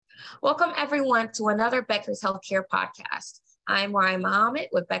Welcome, everyone, to another Becker's Healthcare podcast. I'm Ryan Mohammed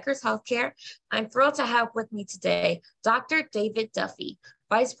with Becker's Healthcare. I'm thrilled to have with me today Dr. David Duffy,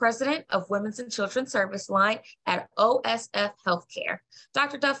 Vice President of Women's and Children's Service Line at OSF Healthcare.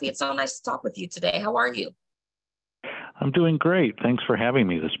 Dr. Duffy, it's so nice to talk with you today. How are you? I'm doing great. Thanks for having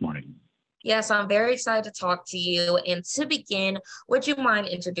me this morning. Yes, I'm very excited to talk to you. And to begin, would you mind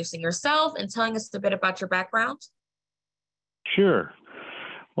introducing yourself and telling us a bit about your background? Sure.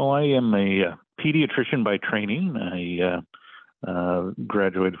 Well, I am a pediatrician by training. I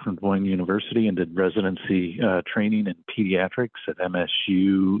graduated from Boeing University and did residency training in pediatrics at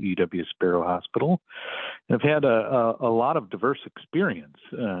MSU EW Sparrow Hospital. And I've had a lot of diverse experience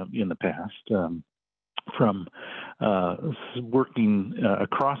in the past, from working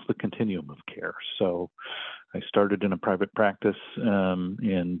across the continuum of care. So I started in a private practice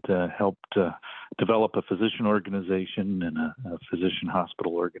and helped develop a physician organization and a physician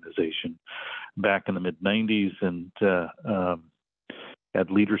hospital organization back in the mid-90s, and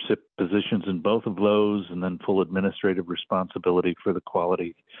had leadership positions in both of those, and then full administrative responsibility for the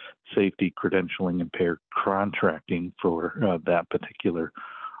quality, safety, credentialing, and payer contracting for that particular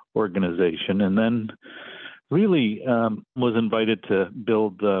organization. And then really was invited to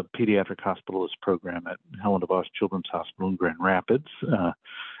build the pediatric hospitalist program at Helen DeVos Children's Hospital in Grand Rapids,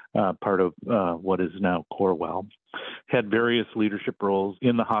 part of what is now Corewell. Had various leadership roles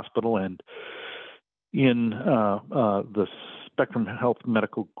in the hospital and in the Spectrum Health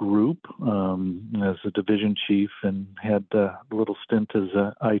Medical Group as a division chief, and had a little stint as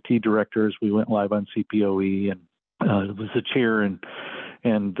a IT director as we went live on CPOE, and was the chair and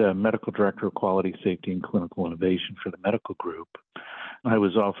medical director of quality, safety, and clinical innovation for the medical group. I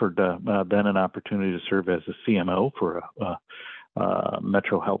was offered then an opportunity to serve as a CMO for a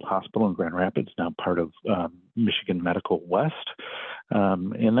Metro Health Hospital in Grand Rapids, now part of Michigan Medical West,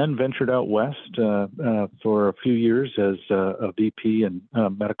 and then ventured out west for a few years as a VP and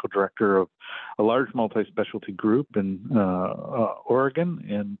medical director of a large multi-specialty group in Oregon.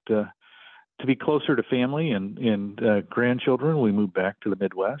 And to be closer to family and grandchildren, we moved back to the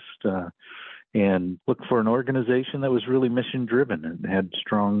Midwest and looked for an organization that was really mission-driven and had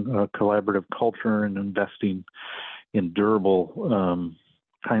strong collaborative culture and investing in durable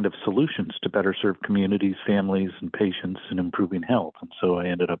kind of solutions to better serve communities, families, and patients, and improving health. And so I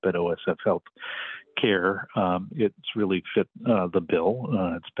ended up at OSF Health Care. It's really fit the bill.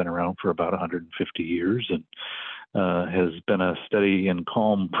 It's been around for about 150 years and has been a steady and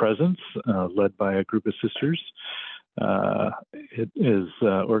calm presence led by a group of sisters. It is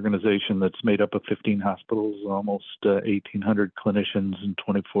an organization that's made up of 15 hospitals, almost 1,800 clinicians, and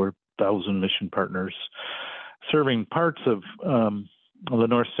 24,000 mission partners, serving parts of the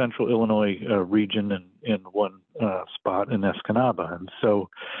north central Illinois region and one spot in Escanaba. And so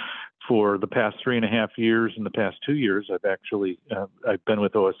for the past 3.5 years and the past 2 years, I've been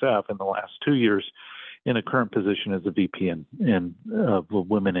with OSF in the last 2 years in a current position as a VP in the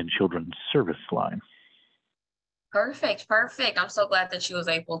Women and Children's Service Line. Perfect. I'm so glad that you was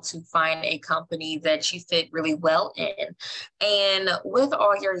able to find a company that you fit really well in. And with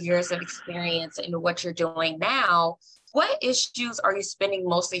all your years of experience and what you're doing now, what issues are you spending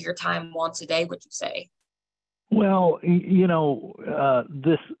most of your time on today, would you say? Well,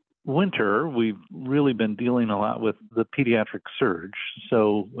 this winter, we've really been dealing a lot with the pediatric surge.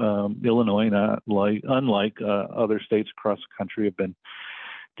 So Illinois, unlike other states across the country, have been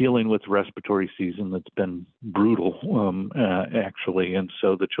dealing with respiratory season that's been brutal, actually. And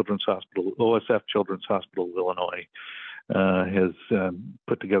so the OSF Children's Hospital of Illinois has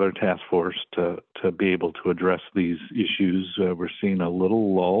put together a task force to be able to address these issues. We're seeing a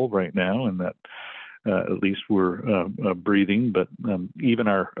little lull right now in that at least we're breathing, but even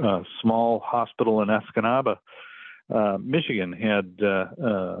our small hospital in Escanaba, Michigan, had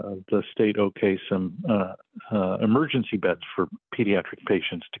the state okay some emergency beds for pediatric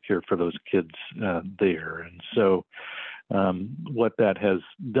patients to care for those kids there. And so what that has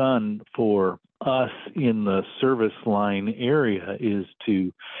done for us in the service line area is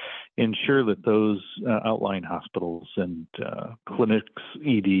to ensure that those outlying hospitals and clinics,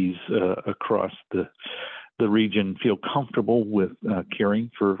 EDs across the region feel comfortable with caring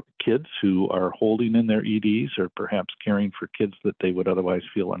for kids who are holding in their EDs, or perhaps caring for kids that they would otherwise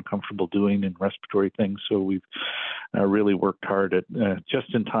feel uncomfortable doing in respiratory things. So we've really worked hard at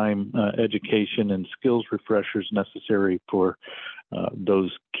just-in-time education and skills refreshers necessary for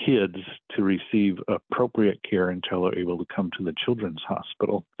those kids to receive appropriate care until they're able to come to the children's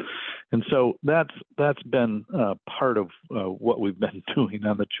hospital. And so that's been part of what we've been doing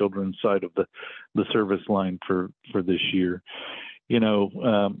on the children's side of the service line for this year.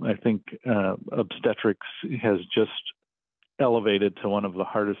 I think obstetrics has just elevated to one of the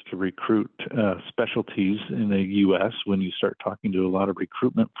hardest to recruit specialties in the U.S. when you start talking to a lot of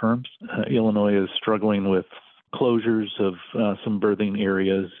recruitment firms. Illinois is struggling with closures of some birthing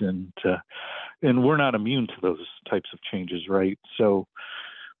areas, and we're not immune to those types of changes, right? So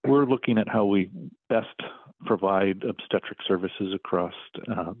we're looking at how we best provide obstetric services across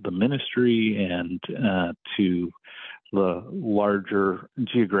the ministry and to the larger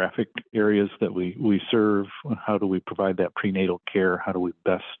geographic areas that we serve. How do we provide that prenatal care? How do we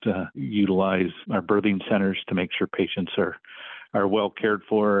best utilize our birthing centers to make sure patients are well cared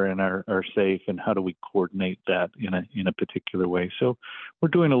for and are safe? And how do we coordinate that in a particular way? So we're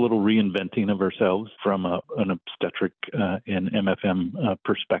doing a little reinventing of ourselves from an obstetric and MFM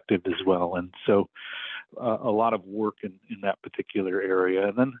perspective as well. And so a lot of work in that particular area.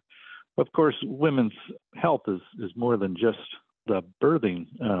 And then, of course, women's health is more than just the birthing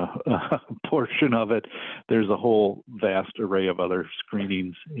portion of it. There's a whole vast array of other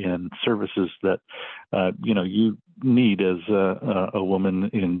screenings and services that you need as a woman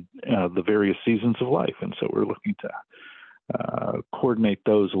in the various seasons of life. And so we're looking to coordinate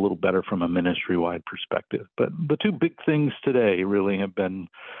those a little better from a ministry-wide perspective. But the two big things today really have been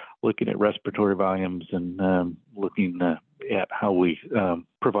looking at respiratory volumes and looking at how we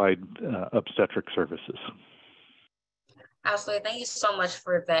provide obstetric services. Absolutely. Thank you so much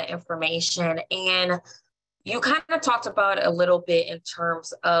for that information. And you kind of talked about it a little bit in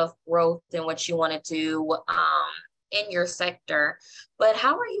terms of growth and what you want to do in your sector. But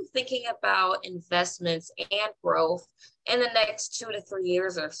how are you thinking about investments and growth in the next 2 to 3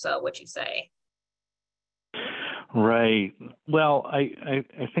 years or so, would you say? Right. Well, I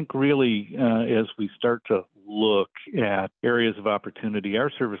think really as we start to look at areas of opportunity,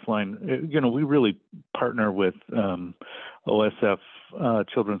 our service line, we really partner with OSF,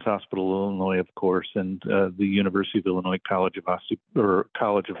 Children's Hospital Illinois, of course, and the University of Illinois College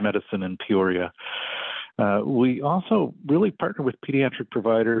of Medicine in Peoria. We also really partner with pediatric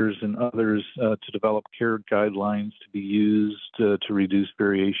providers and others to develop care guidelines to be used to reduce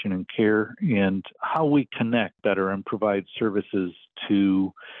variation in care and how we connect better and provide services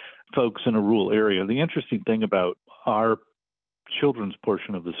to folks in a rural area. The interesting thing about our children's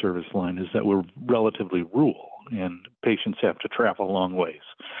portion of the service line is that we're relatively rural and patients have to travel a long ways.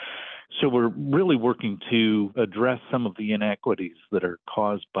 So we're really working to address some of the inequities that are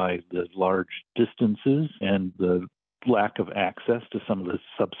caused by the large distances and the lack of access to some of the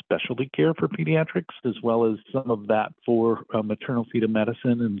subspecialty care for pediatrics, as well as some of that for maternal fetal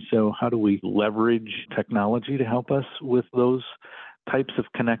medicine. And so how do we leverage technology to help us with those types of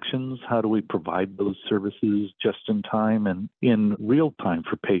connections? How do we provide those services just in time and in real time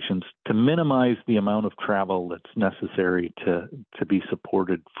for patients to minimize the amount of travel that's necessary to be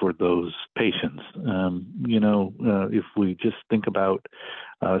supported for those patients? If we just think about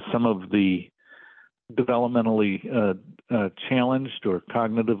some of the developmentally challenged or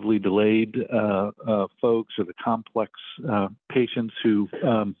cognitively delayed folks or the complex patients who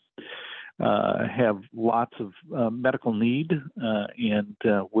have lots of medical need and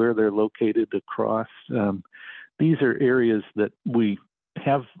where they're located across. These are areas that we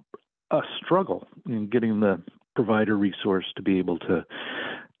have a struggle in getting the provider resource to be able to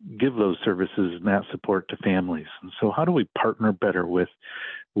give those services and that support to families. And so how do we partner better with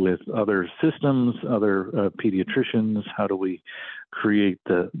other systems, other pediatricians? How do we create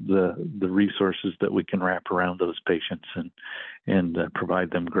the resources that we can wrap around those patients and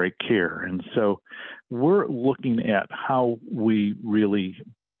provide them great care? And so we're looking at how we really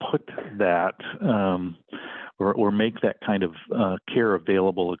put that or make that kind of care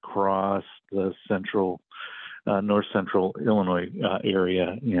available across the north central Illinois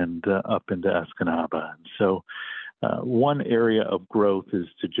area and up into Escanaba. And so one area of growth is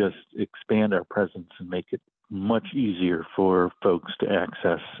to just expand our presence and make it much easier for folks to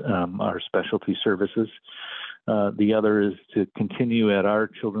access our specialty services. The other is to continue at our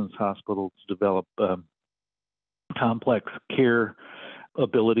children's hospital to develop complex care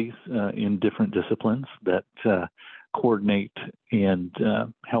abilities in different disciplines that coordinate and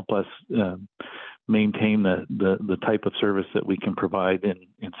help us maintain the type of service that we can provide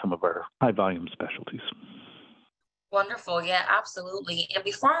in some of our high volume specialties. Wonderful. Yeah, absolutely. And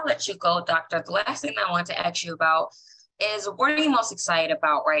before I let you go, Doctor, the last thing I want to ask you about is what are you most excited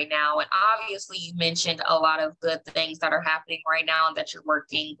about right now? And obviously you mentioned a lot of good things that are happening right now and that you're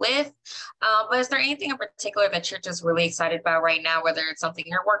working with. But is there anything in particular that you're just really excited about right now, whether it's something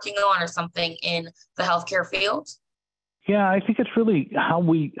you're working on or something in the healthcare field? Yeah, I think it's really how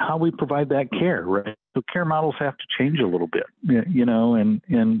we provide that care, right? So care models have to change a little bit,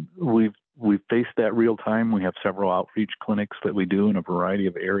 and we've faced that real time. We have several outreach clinics that we do in a variety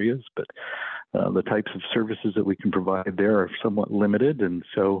of areas, but the types of services that we can provide there are somewhat limited. And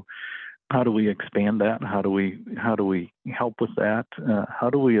so how do we expand that? How do we help with that? How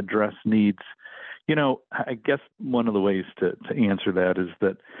do we address needs? I guess one of the ways to answer that is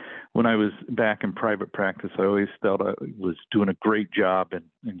that when I was back in private practice, I always felt I was doing a great job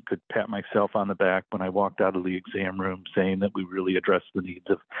and could pat myself on the back when I walked out of the exam room saying that we really addressed the needs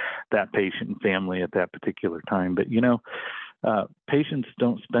of that patient and family at that particular time. But, patients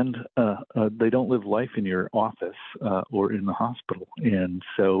don't they don't live life in your office or in the hospital. And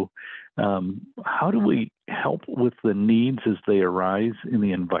so how do we help with the needs as they arise in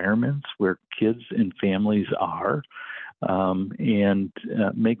the environments where kids and families are, and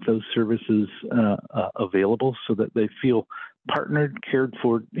make those services available so that they feel partnered, cared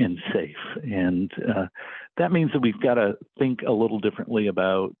for, and safe? And that means that we've got to think a little differently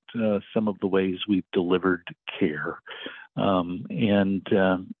about some of the ways we've delivered care.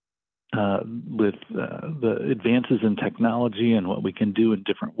 With the advances in technology and what we can do in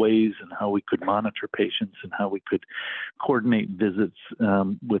different ways, and how we could monitor patients and how we could coordinate visits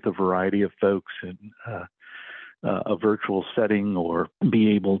with a variety of folks in a virtual setting, or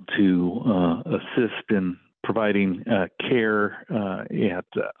be able to assist in providing care at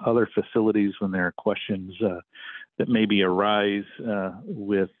other facilities when there are questions that maybe arise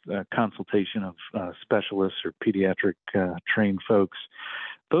with consultation of specialists or pediatric trained folks.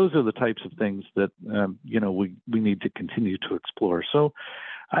 Those are the types of things that we need to continue to explore. So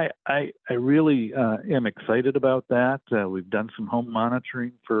I really am excited about that. We've done some home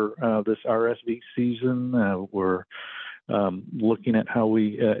monitoring for this RSV season. We're looking at how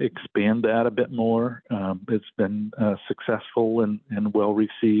we expand that a bit more. It's been successful and well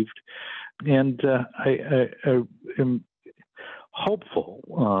received. And I am hopeful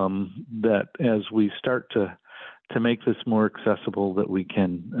that as we start to make this more accessible, that we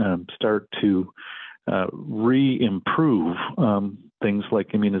can start to re-improve things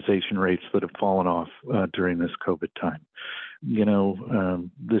like immunization rates that have fallen off during this COVID time.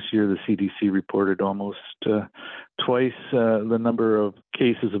 This year the CDC reported almost twice the number of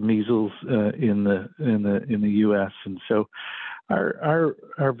cases of measles in the U.S. And so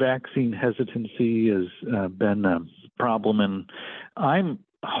our vaccine hesitancy has been a problem, and I'm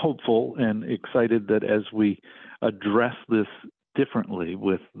hopeful and excited that as we address this differently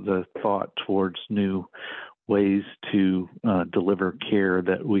with the thought towards new ways to deliver care,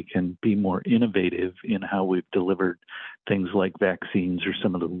 that we can be more innovative in how we've delivered things like vaccines or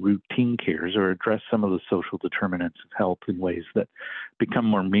some of the routine cares, or address some of the social determinants of health in ways that become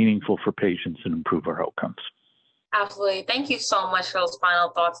more meaningful for patients and improve our outcomes. Absolutely. Thank you so much for those final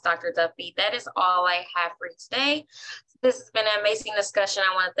thoughts, Dr. Duffy. That is all I have for you today. This has been an amazing discussion.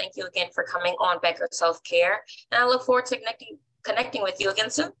 I want to thank you again for coming on Becker's Healthcare, and I look forward to connecting with you again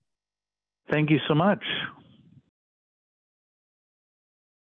soon. Thank you so much.